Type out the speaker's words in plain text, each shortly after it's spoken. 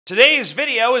Today's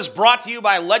video is brought to you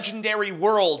by Legendary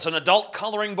Worlds, an adult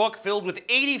coloring book filled with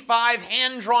 85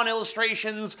 hand-drawn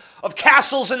illustrations of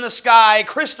castles in the sky,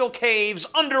 crystal caves,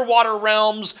 underwater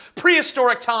realms,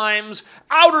 prehistoric times,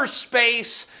 outer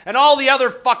space, and all the other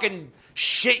fucking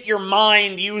shit your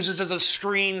mind uses as a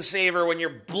screensaver when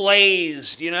you're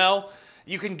blazed, you know?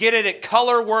 You can get it at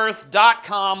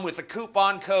colorworth.com with the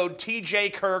coupon code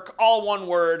TJKirk, all one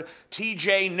word,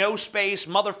 TJ, no space,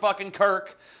 motherfucking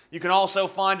Kirk. You can also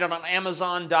find it on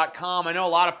Amazon.com. I know a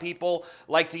lot of people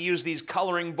like to use these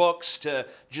coloring books to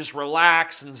just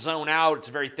relax and zone out. It's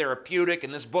very therapeutic,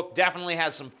 and this book definitely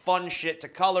has some fun shit to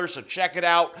color, so check it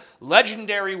out.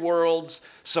 Legendary Worlds.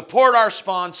 Support our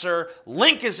sponsor.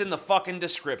 Link is in the fucking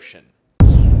description.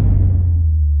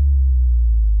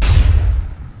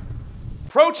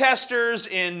 Protesters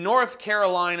in North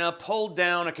Carolina pulled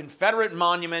down a Confederate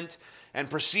monument and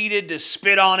proceeded to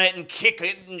spit on it and kick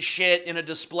it and shit in a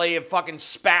display of fucking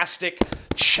spastic,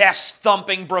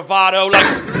 chest-thumping bravado like...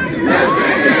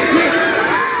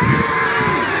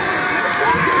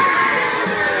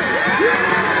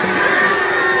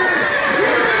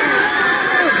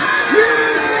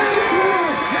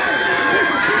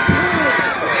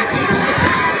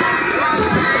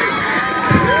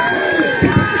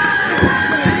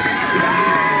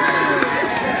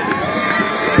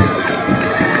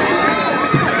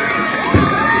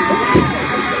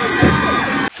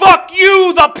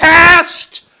 The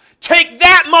past! Take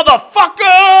that,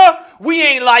 motherfucker! We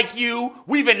ain't like you.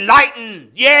 We've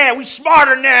enlightened. Yeah, we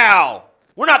smarter now.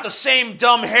 We're not the same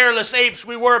dumb hairless apes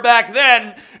we were back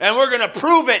then, and we're gonna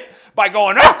prove it by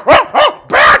going,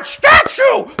 bad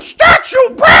statue!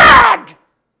 Statue bad!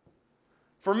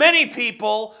 For many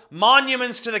people,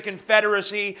 monuments to the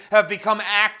Confederacy have become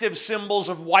active symbols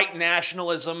of white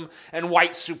nationalism and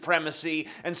white supremacy,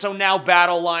 and so now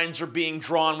battle lines are being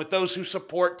drawn with those who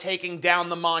support taking down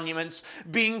the monuments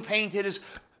being painted as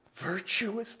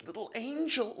virtuous little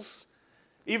angels,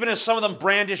 even as some of them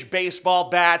brandish baseball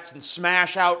bats and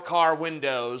smash out car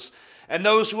windows, and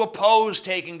those who oppose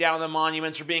taking down the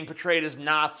monuments are being portrayed as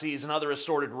Nazis and other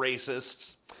assorted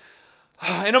racists.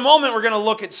 In a moment, we're going to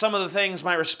look at some of the things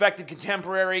my respected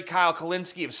contemporary Kyle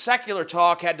Kulinski of Secular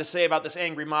Talk had to say about this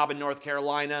angry mob in North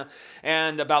Carolina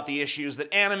and about the issues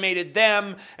that animated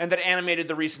them and that animated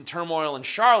the recent turmoil in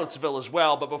Charlottesville as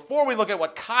well. But before we look at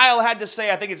what Kyle had to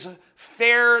say, I think it's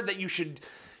fair that you should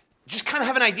just kind of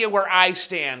have an idea where I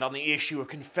stand on the issue of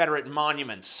Confederate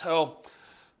monuments. So,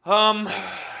 I'm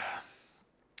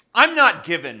not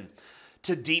given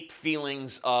to deep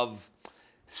feelings of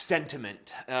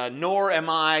sentiment, nor am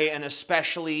I an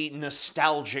especially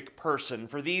nostalgic person.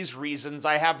 For these reasons,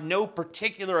 I have no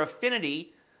particular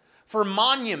affinity for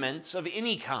monuments of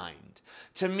any kind.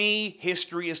 To me,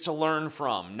 history is to learn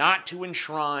from, not to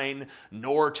enshrine,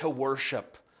 nor to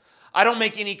worship. I don't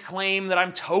make any claim that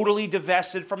I'm totally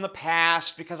divested from the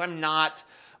past, because I'm not,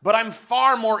 but I'm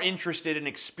far more interested in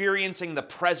experiencing the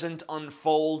present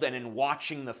unfold and in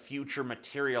watching the future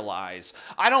materialize.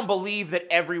 I don't believe that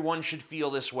everyone should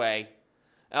feel this way.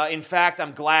 In fact,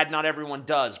 I'm glad not everyone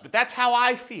does, but that's how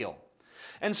I feel.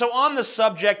 And so on the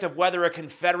subject of whether a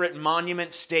Confederate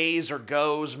monument stays or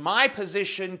goes, my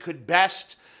position could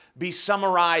best be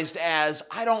summarized as,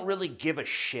 I don't really give a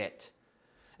shit.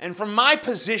 And from my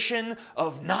position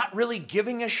of not really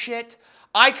giving a shit,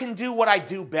 I can do what I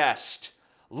do best.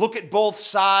 Look at both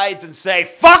sides and say,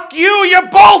 fuck you, you're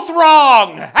both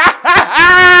wrong! Ha ha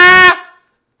ha!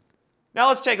 Now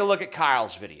let's take a look at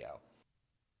Kyle's video.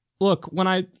 Look, when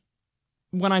I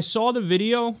saw the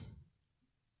video,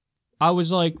 I was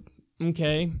like,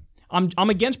 okay. I'm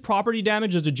against property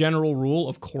damage as a general rule,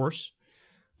 of course.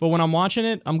 But when I'm watching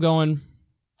it, I'm going,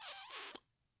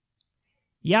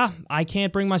 yeah, I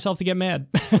can't bring myself to get mad.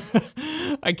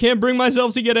 I can't bring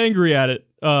myself to get angry at it.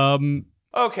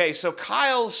 Okay, so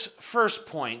Kyle's first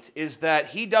point is that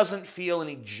he doesn't feel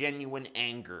any genuine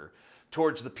anger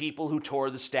towards the people who tore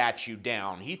the statue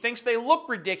down. He thinks they look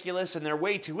ridiculous and they're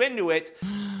way too into it.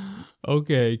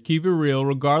 Okay, keep it real.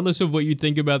 Regardless of what you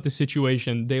think about the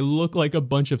situation, they look like a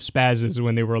bunch of spazzes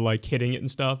when they were like hitting it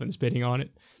and stuff and spitting on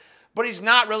it. But he's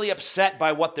not really upset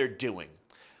by what they're doing.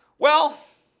 Well,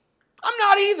 I'm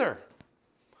not either.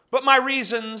 But my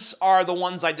reasons are the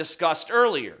ones I discussed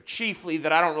earlier, chiefly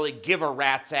that I don't really give a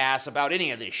rat's ass about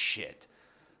any of this shit.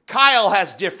 Kyle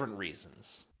has different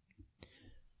reasons.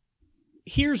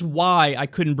 Here's why I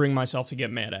couldn't bring myself to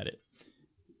get mad at it.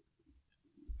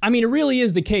 I mean, it really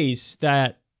is the case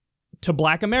that to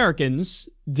Black Americans,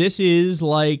 this is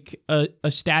like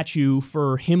a statue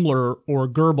for Himmler or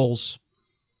Goebbels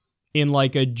in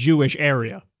like a Jewish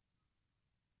area.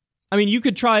 I mean, you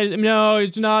could try, no,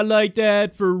 it's not like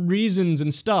that for reasons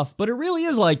and stuff, but it really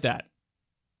is like that.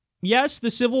 Yes,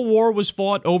 the Civil War was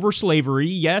fought over slavery.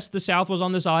 Yes, the South was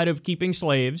on the side of keeping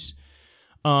slaves.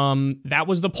 That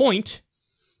was the point.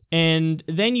 And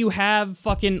then you have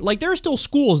fucking, like, there are still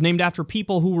schools named after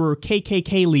people who were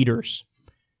KKK leaders.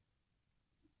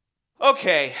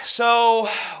 Okay, so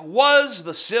was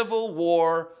the Civil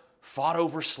War fought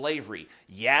over slavery?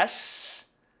 Yes.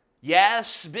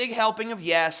 Yes, big helping of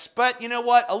yes, but you know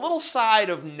what? A little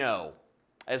side of no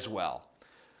as well.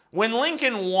 When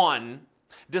Lincoln won,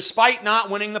 despite not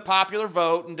winning the popular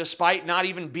vote and despite not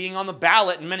even being on the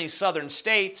ballot in many southern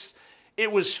states,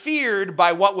 it was feared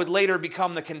by what would later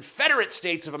become the Confederate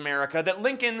States of America that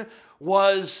Lincoln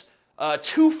was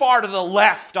too far to the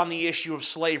left on the issue of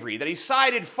slavery, that he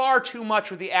sided far too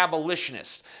much with the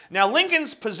abolitionists. Now,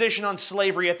 Lincoln's position on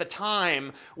slavery at the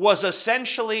time was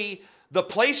essentially the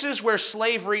places where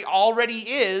slavery already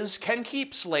is can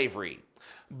keep slavery,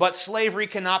 but slavery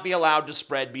cannot be allowed to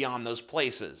spread beyond those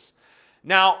places.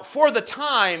 Now, for the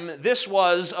time, this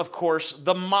was, of course,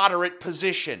 the moderate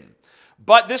position,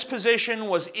 but this position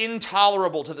was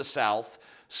intolerable to the South,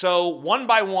 so one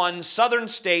by one, Southern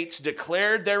states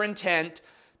declared their intent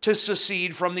to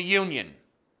secede from the Union.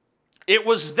 It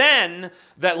was then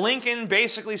that Lincoln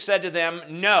basically said to them,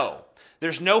 no,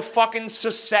 there's no fucking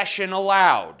secession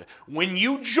allowed. When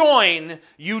you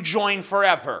join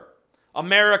forever.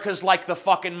 America's like the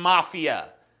fucking mafia.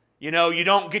 You know, you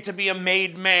don't get to be a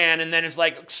made man and then it's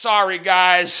like, sorry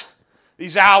guys,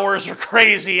 these hours are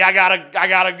crazy, I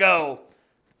gotta go.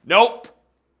 Nope.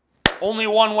 Only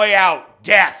one way out,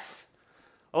 death.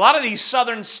 A lot of these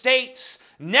southern states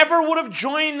never would have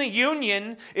joined the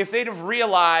Union if they'd have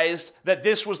realized that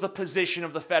this was the position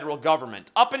of the federal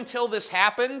government. Up until this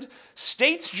happened,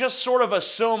 states just sort of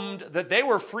assumed that they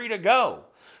were free to go.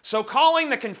 So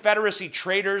calling the Confederacy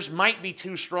traitors might be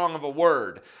too strong of a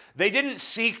word. They didn't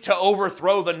seek to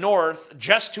overthrow the North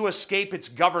just to escape its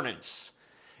governance.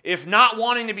 If not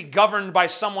wanting to be governed by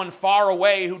someone far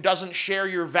away who doesn't share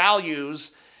your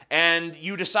values, and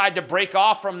you decide to break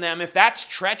off from them, if that's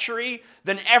treachery,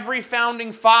 then every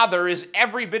founding father is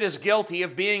every bit as guilty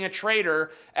of being a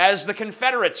traitor as the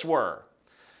Confederates were.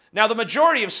 Now, the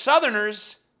majority of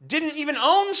Southerners didn't even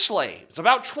own slaves.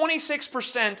 About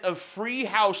 26% of free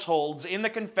households in the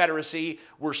Confederacy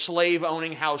were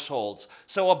slave-owning households,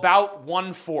 so about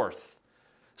 1/4.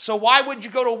 So why would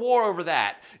you go to war over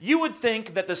that? You would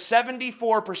think that the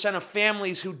 74% of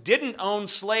families who didn't own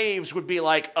slaves would be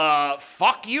like,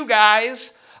 fuck you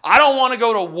guys. I don't want to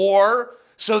go to war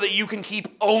so that you can keep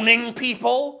owning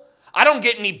people. I don't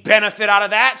get any benefit out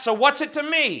of that, so what's it to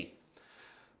me?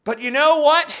 But you know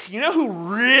what? You know who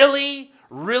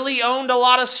really owned a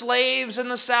lot of slaves in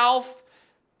the South?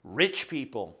 Rich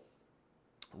people.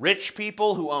 Rich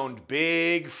people who owned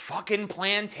big fucking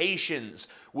plantations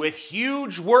with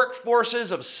huge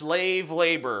workforces of slave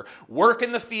labor, work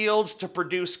in the fields to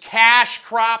produce cash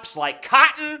crops like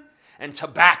cotton and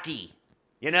tobacco,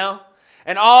 you know?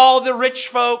 And all the rich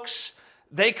folks,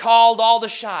 they called all the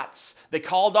shots. They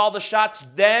called all the shots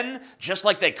then, just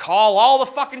like they call all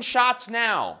the fucking shots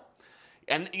now.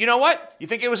 And you know what? You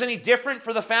think it was any different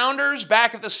for the founders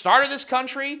back at the start of this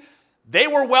country? They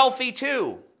were wealthy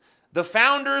too. The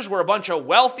founders were a bunch of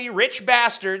wealthy, rich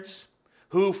bastards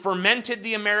who fermented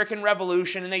the American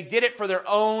Revolution, and they did it for their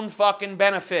own fucking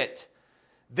benefit.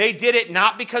 They did it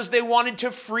not because they wanted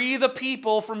to free the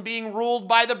people from being ruled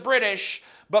by the British,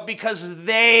 but because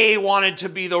they wanted to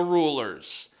be the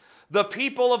rulers. The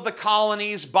people of the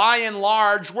colonies, by and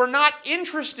large, were not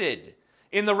interested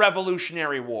in the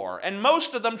Revolutionary War, and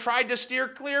most of them tried to steer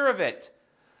clear of it.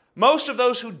 Most of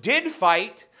those who did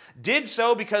fight did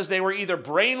so because they were either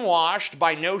brainwashed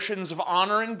by notions of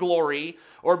honor and glory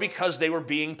or because they were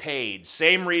being paid.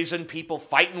 Same reason people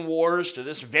fight in wars to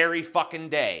this very fucking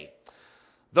day.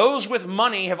 Those with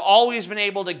money have always been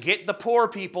able to get the poor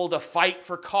people to fight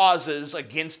for causes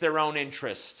against their own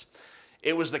interests.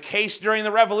 It was the case during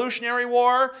the Revolutionary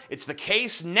War, it's the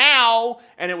case now,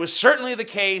 and it was certainly the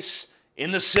case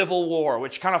in the Civil War,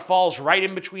 which kind of falls right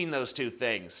in between those two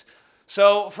things.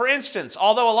 So, for instance,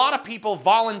 although a lot of people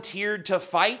volunteered to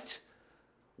fight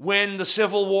when the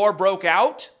Civil War broke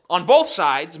out, on both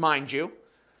sides, mind you,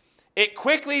 it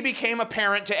quickly became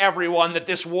apparent to everyone that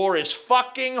this war is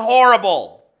fucking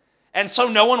horrible. And so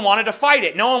no one wanted to fight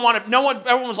it.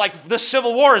 Everyone was like, this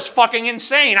Civil War is fucking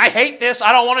insane. I hate this.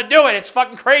 I don't want to do it. It's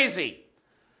fucking crazy.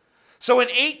 So in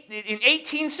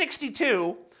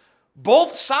 1862,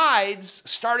 both sides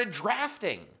started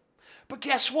drafting. But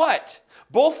guess what?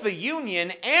 Both the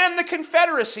Union and the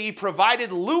Confederacy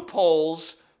provided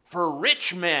loopholes for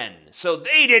rich men, so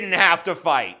they didn't have to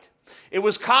fight. It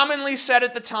was commonly said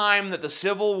at the time that the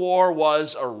Civil War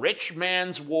was a rich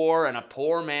man's war and a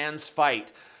poor man's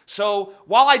fight. So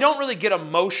while I don't really get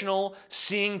emotional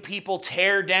seeing people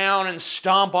tear down and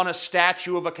stomp on a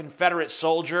statue of a Confederate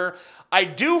soldier, I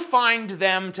do find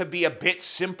them to be a bit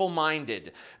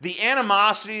simple-minded. The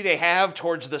animosity they have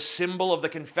towards the symbol of the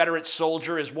Confederate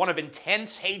soldier is one of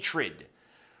intense hatred,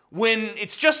 when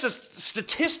it's just a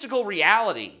statistical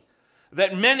reality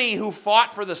that many who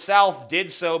fought for the South did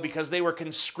so because they were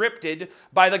conscripted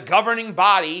by the governing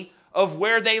body of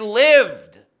where they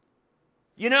lived.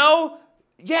 You know?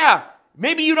 Yeah,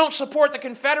 maybe you don't support the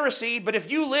Confederacy, but if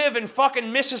you live in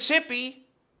fucking Mississippi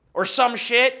or some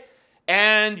shit,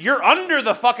 and you're under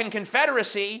the fucking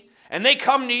Confederacy, and they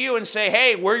come to you and say,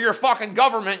 hey, we're your fucking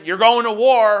government, you're going to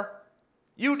war,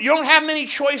 you don't have many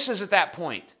choices at that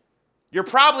point. You're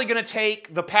probably going to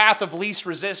take the path of least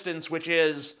resistance, which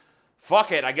is,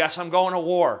 fuck it, I guess I'm going to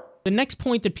war. The next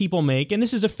point that people make, and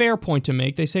this is a fair point to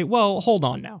make, they say, well, hold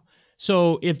on now.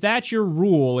 So if that's your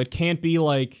rule, it can't be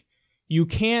like, you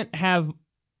can't have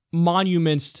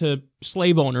monuments to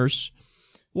slave owners.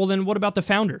 Well, then what about the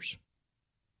founders?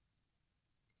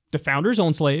 The founders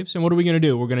owned slaves, and what are we going to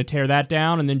do? We're going to tear that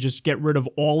down and then just get rid of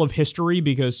all of history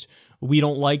because we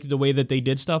don't like the way that they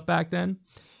did stuff back then?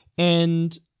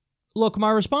 And look,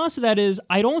 my response to that is,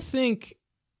 I don't think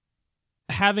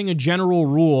having a general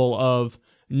rule of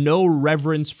no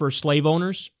reverence for slave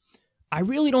owners, I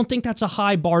really don't think that's a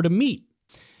high bar to meet.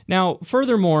 Now,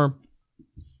 furthermore,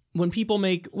 when people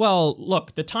make, well,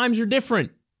 look, the times are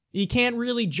different. You can't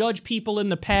really judge people in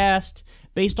the past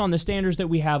based on the standards that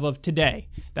we have of today.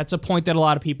 That's a point that a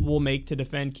lot of people will make to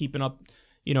defend keeping up,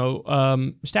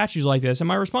 statues like this. And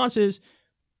my response is,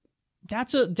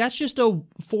 that's just a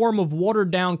form of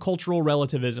watered down cultural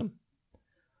relativism.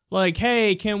 Like,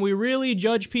 hey, can we really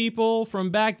judge people from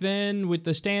back then with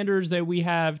the standards that we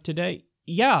have today?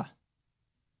 Yeah.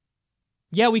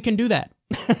 Yeah, we can do that.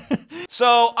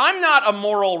 So, I'm not a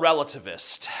moral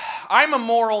relativist. I'm a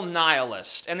moral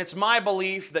nihilist, and it's my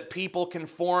belief that people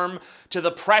conform to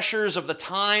the pressures of the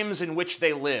times in which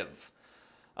they live.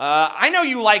 I know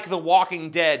you like The Walking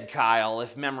Dead, Kyle,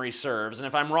 if memory serves, and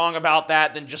if I'm wrong about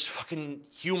that, then just fucking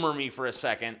humor me for a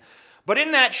second. But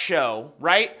in that show,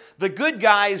 right, the good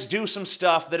guys do some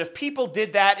stuff that if people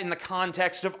did that in the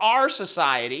context of our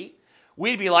society,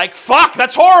 we'd be like, fuck,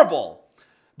 that's horrible.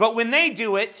 But when they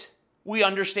do it, we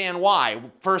understand why.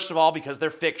 First of all, because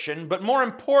they're fiction, but more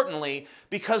importantly,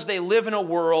 because they live in a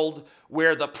world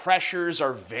where the pressures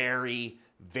are very,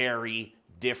 very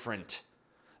different.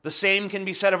 The same can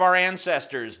be said of our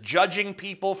ancestors. Judging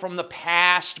people from the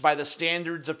past by the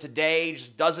standards of today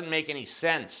just doesn't make any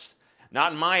sense.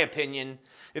 Not in my opinion.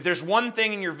 If there's one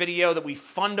thing in your video that we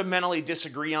fundamentally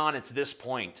disagree on, it's this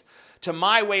point. To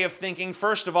my way of thinking,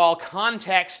 first of all,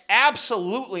 context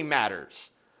absolutely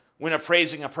matters when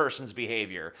appraising a person's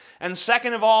behavior. And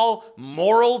second of all,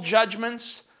 moral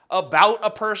judgments about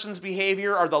a person's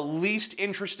behavior are the least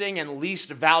interesting and least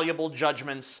valuable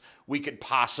judgments we could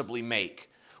possibly make.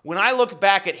 When I look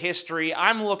back at history,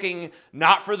 I'm looking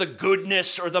not for the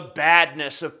goodness or the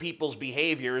badness of people's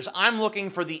behaviors. I'm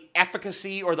looking for the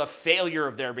efficacy or the failure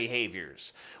of their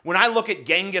behaviors. When I look at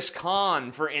Genghis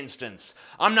Khan, for instance,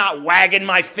 I'm not wagging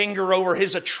my finger over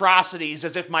his atrocities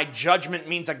as if my judgment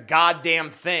means a goddamn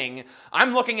thing.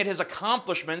 I'm looking at his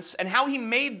accomplishments and how he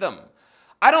made them.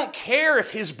 I don't care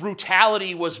if his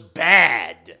brutality was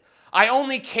bad. I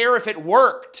only care if it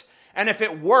worked. And if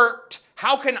it worked,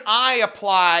 how can I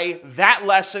apply that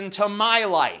lesson to my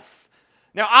life?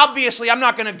 Now, obviously, I'm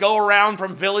not going to go around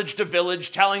from village to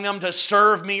village telling them to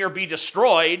serve me or be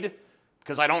destroyed,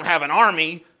 because I don't have an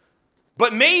army.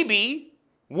 But maybe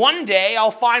one day I'll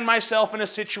find myself in a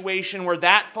situation where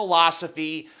that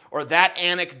philosophy or that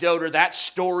anecdote or that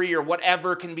story or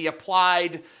whatever can be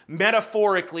applied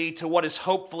metaphorically to what is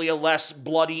hopefully a less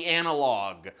bloody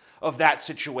analog of that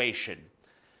situation.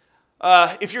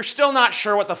 If you're still not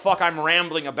sure what the fuck I'm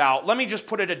rambling about, let me just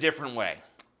put it a different way.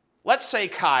 Let's say,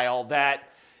 Kyle, that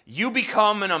you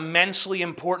become an immensely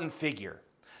important figure.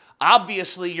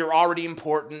 Obviously, you're already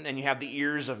important and you have the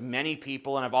ears of many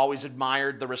people, and I've always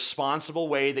admired the responsible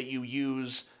way that you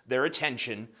use their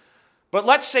attention. But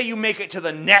let's say you make it to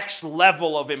the next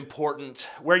level of important,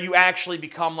 where you actually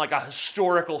become like a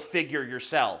historical figure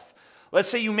yourself. Let's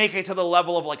say you make it to the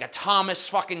level of like a Thomas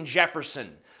fucking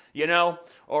Jefferson, you know,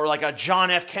 or like a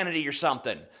John F. Kennedy or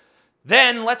something.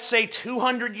 Then, let's say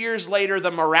 200 years later,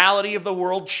 the morality of the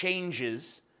world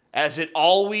changes, as it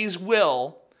always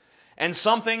will, and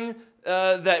something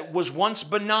that was once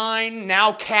benign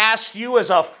now casts you as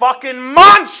a fucking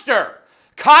monster.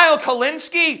 Kyle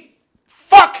Kulinski,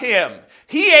 fuck him.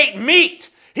 He ate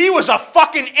meat. He was a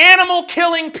fucking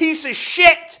animal-killing piece of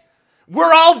shit.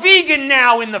 We're all vegan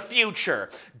now in the future.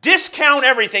 Discount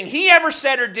everything he ever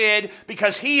said or did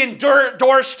because he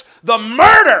endorsed the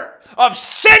murder of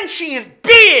sentient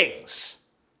beings.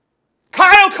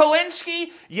 Kyle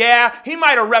Kalinske, yeah, he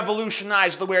might have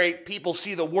revolutionized the way people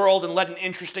see the world and led an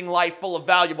interesting life full of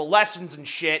valuable lessons and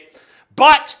shit,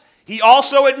 but he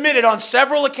also admitted on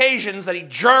several occasions that he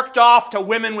jerked off to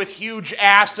women with huge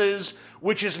asses,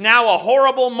 which is now a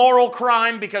horrible moral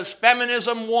crime because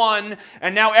feminism won,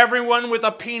 and now everyone with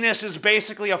a penis is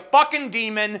basically a fucking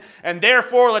demon, and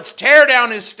therefore let's tear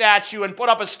down his statue and put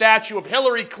up a statue of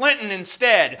Hillary Clinton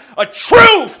instead, a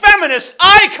true feminist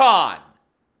icon.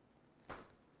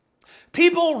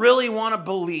 People really want to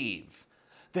believe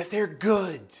that they're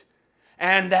good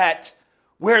and that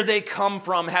where they come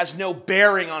from has no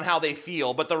bearing on how they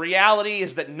feel. But the reality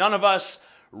is that none of us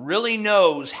really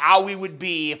knows how we would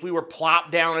be if we were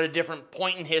plopped down at a different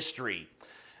point in history.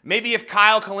 Maybe if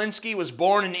Kyle Kalinske was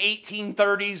born in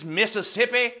 1830s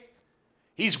Mississippi,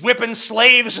 he's whipping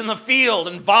slaves in the field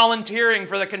and volunteering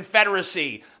for the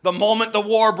Confederacy the moment the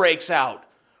war breaks out.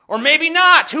 Or maybe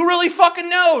not. Who really fucking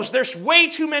knows? There's way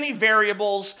too many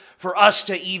variables for us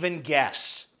to even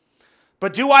guess.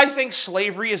 But do I think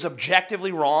slavery is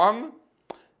objectively wrong?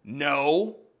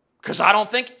 No, because I don't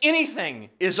think anything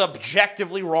is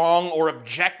objectively wrong or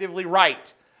objectively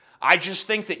right. I just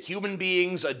think that human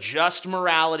beings adjust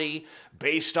morality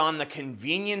based on the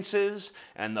conveniences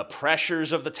and the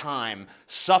pressures of the time,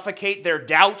 suffocate their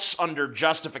doubts under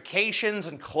justifications,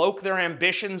 and cloak their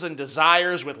ambitions and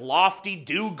desires with lofty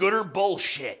do-gooder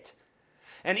bullshit.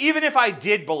 And even if I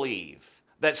did believe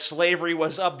that slavery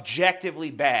was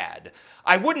objectively bad,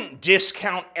 I wouldn't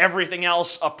discount everything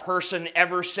else a person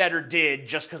ever said or did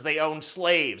just because they owned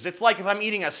slaves. It's like if I'm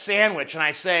eating a sandwich and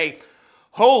I say,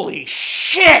 "Holy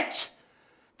shit!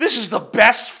 This is the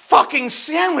best fucking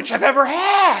sandwich I've ever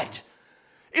had!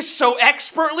 It's so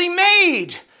expertly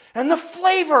made, and the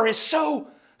flavor is so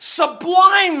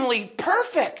sublimely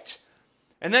perfect."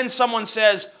 And then someone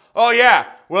says, "Oh yeah,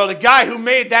 well the guy who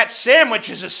made that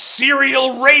sandwich is a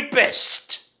serial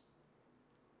rapist."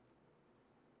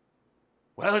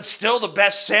 Well, it's still the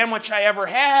best sandwich I ever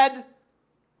had,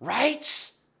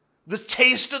 right? The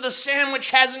taste of the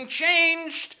sandwich hasn't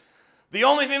changed. The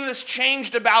only thing that's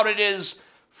changed about it is,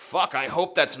 fuck, I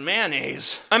hope that's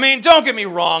mayonnaise. I mean, don't get me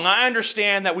wrong. I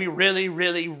understand that we really,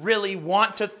 really, really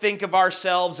want to think of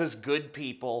ourselves as good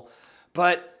people,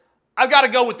 but I've got to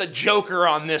go with the Joker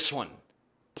on this one.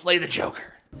 Play the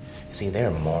Joker. See,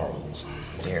 their morals,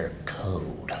 their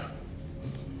code,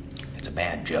 it's a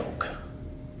bad joke.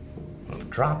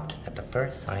 Dropped at the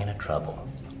first sign of trouble.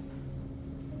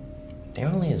 They're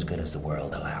only as good as the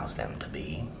world allows them to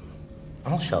be.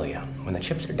 I'll show you. When the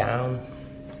chips are down,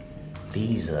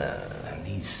 these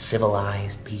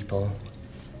civilized people,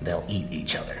 they'll eat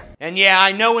each other. And yeah,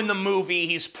 I know in the movie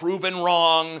he's proven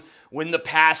wrong when the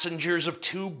passengers of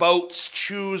two boats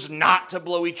choose not to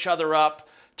blow each other up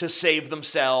to save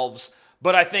themselves.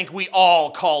 But I think we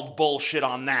all called bullshit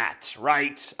on that,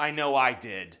 right? I know I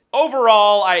did.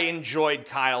 Overall, I enjoyed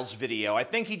Kyle's video. I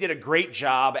think he did a great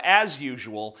job, as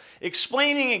usual,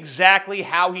 explaining exactly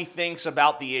how he thinks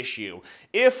about the issue.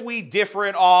 If we differ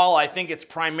at all, I think it's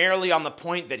primarily on the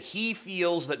point that he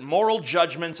feels that moral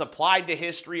judgments applied to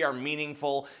history are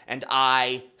meaningful, and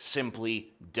I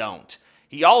simply don't.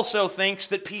 He also thinks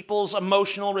that people's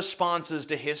emotional responses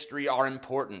to history are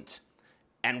important.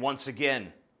 And once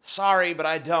again, sorry, but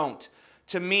I don't.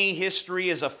 To me, history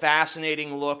is a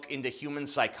fascinating look into human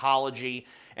psychology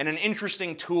and an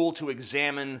interesting tool to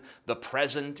examine the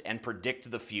present and predict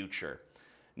the future.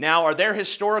 Now, are there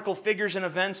historical figures and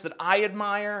events that I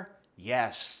admire?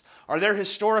 Yes. Are there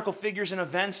historical figures and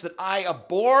events that I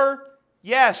abhor?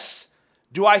 Yes.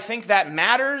 Do I think that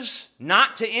matters?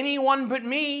 Not to anyone but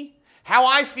me. How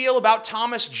I feel about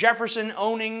Thomas Jefferson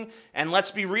owning, and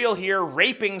let's be real here,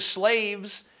 raping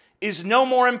slaves is no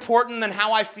more important than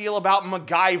how I feel about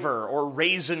MacGyver or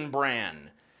Raisin Bran.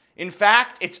 In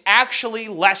fact, it's actually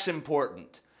less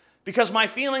important, because my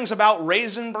feelings about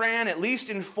Raisin Bran at least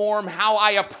inform how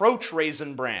I approach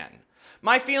Raisin Bran.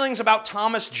 My feelings about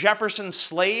Thomas Jefferson's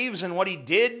slaves and what he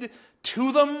did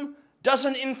to them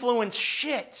doesn't influence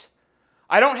shit.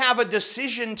 I don't have a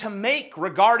decision to make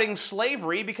regarding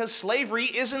slavery because slavery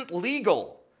isn't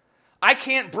legal. I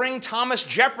can't bring Thomas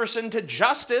Jefferson to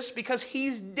justice because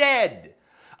he's dead.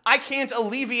 I can't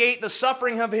alleviate the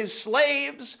suffering of his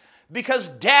slaves because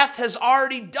death has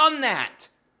already done that.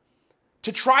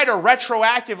 To try to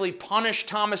retroactively punish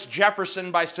Thomas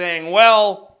Jefferson by saying,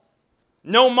 well,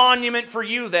 no monument for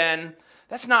you then,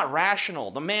 that's not rational.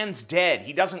 The man's dead.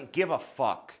 He doesn't give a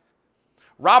fuck.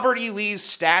 Robert E. Lee's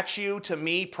statue, to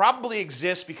me, probably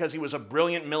exists because he was a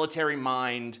brilliant military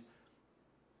mind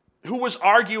who was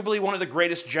arguably one of the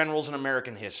greatest generals in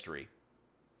American history.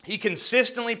 He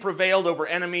consistently prevailed over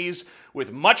enemies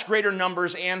with much greater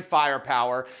numbers and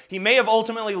firepower. He may have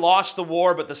ultimately lost the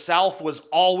war, but the South was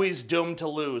always doomed to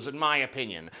lose, in my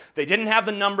opinion. They didn't have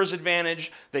the numbers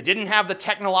advantage, they didn't have the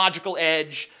technological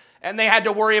edge, and they had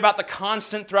to worry about the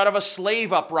constant threat of a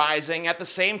slave uprising at the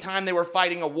same time they were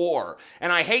fighting a war.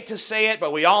 And I hate to say it,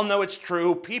 but we all know it's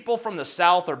true. People from the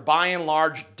South are by and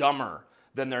large dumber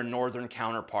than their northern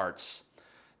counterparts.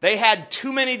 They had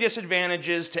too many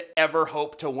disadvantages to ever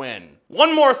hope to win.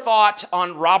 One more thought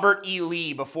on Robert E.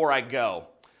 Lee before I go.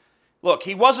 Look,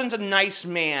 he wasn't a nice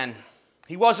man.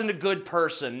 He wasn't a good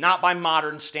person, not by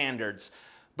modern standards.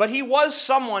 But he was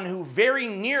someone who very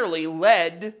nearly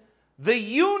led the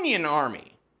Union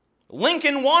Army.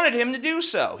 Lincoln wanted him to do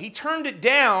so. He turned it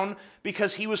down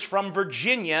because he was from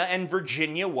Virginia and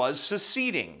Virginia was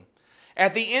seceding.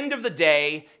 At the end of the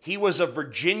day, he was a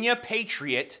Virginia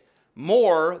patriot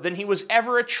more than he was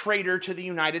ever a traitor to the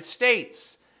United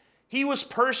States. He was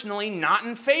personally not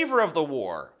in favor of the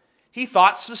war. He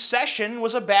thought secession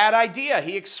was a bad idea.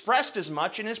 He expressed as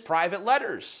much in his private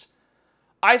letters.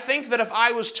 I think that if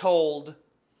I was told,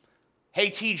 hey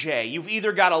TJ, you've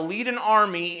either got to lead an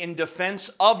army in defense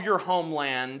of your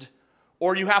homeland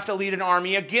or you have to lead an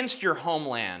army against your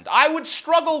homeland, I would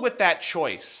struggle with that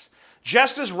choice,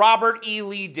 just as Robert E.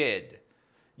 Lee did.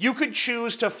 You could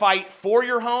choose to fight for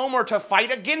your home or to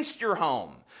fight against your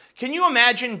home. Can you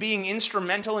imagine being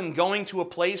instrumental in going to a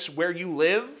place where you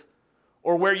live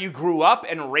or where you grew up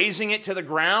and razing it to the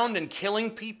ground and killing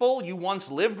people you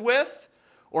once lived with?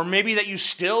 Or maybe that you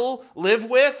still live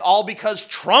with, all because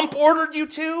Trump ordered you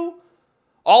to?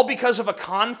 All because of a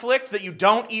conflict that you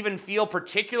don't even feel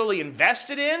particularly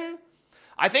invested in?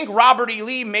 I think Robert E.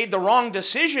 Lee made the wrong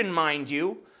decision, mind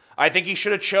you. I think he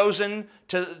should have chosen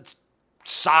to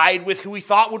side with who he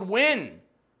thought would win.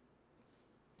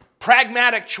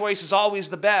 Pragmatic choice is always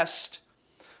the best.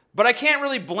 But I can't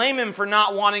really blame him for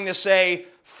not wanting to say,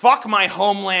 fuck my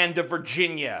homeland of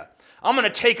Virginia. I'm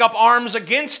going to take up arms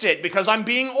against it because I'm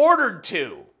being ordered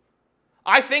to.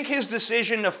 I think his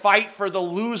decision to fight for the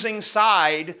losing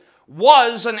side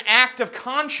was an act of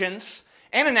conscience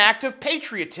and an act of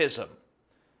patriotism.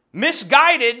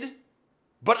 Misguided,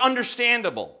 but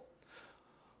understandable.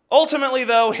 Ultimately,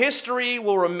 though, history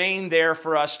will remain there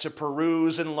for us to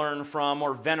peruse and learn from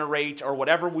or venerate or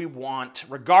whatever we want,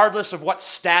 regardless of what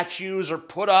statues are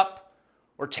put up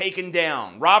or taken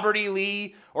down. Robert E.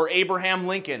 Lee or Abraham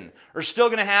Lincoln are still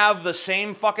going to have the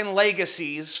same fucking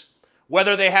legacies,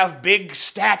 whether they have big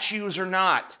statues or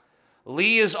not.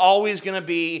 Lee is always going to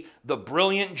be the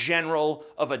brilliant general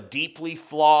of a deeply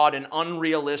flawed and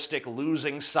unrealistic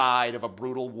losing side of a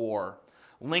brutal war.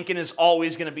 Lincoln is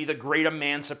always going to be the great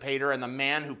emancipator and the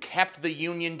man who kept the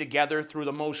Union together through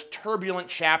the most turbulent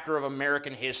chapter of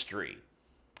American history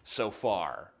so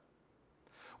far.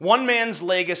 One man's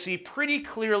legacy pretty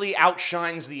clearly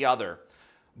outshines the other,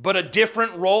 but a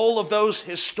different roll of those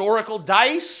historical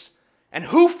dice, and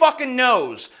who fucking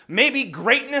knows, maybe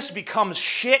greatness becomes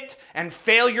shit and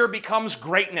failure becomes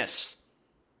greatness.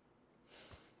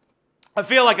 I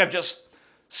feel like I've just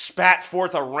spat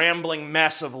forth a rambling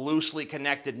mess of loosely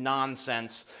connected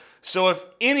nonsense. So if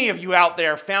any of you out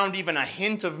there found even a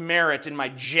hint of merit in my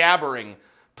jabbering,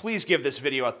 please give this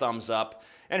video a thumbs up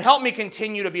and help me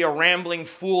continue to be a rambling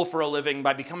fool for a living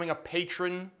by becoming a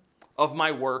patron of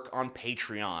my work on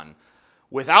Patreon.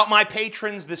 Without my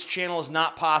patrons, this channel is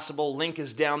not possible. Link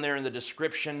is down there in the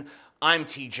description. I'm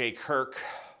TJ Kirk.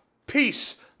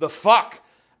 Peace the fuck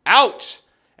out.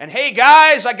 And hey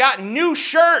guys, I got new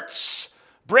shirts.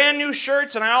 Brand new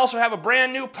shirts, and I also have a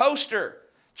brand new poster.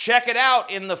 Check it out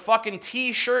in the fucking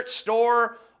t-shirt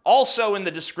store, also in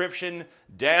the description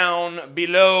down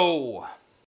below.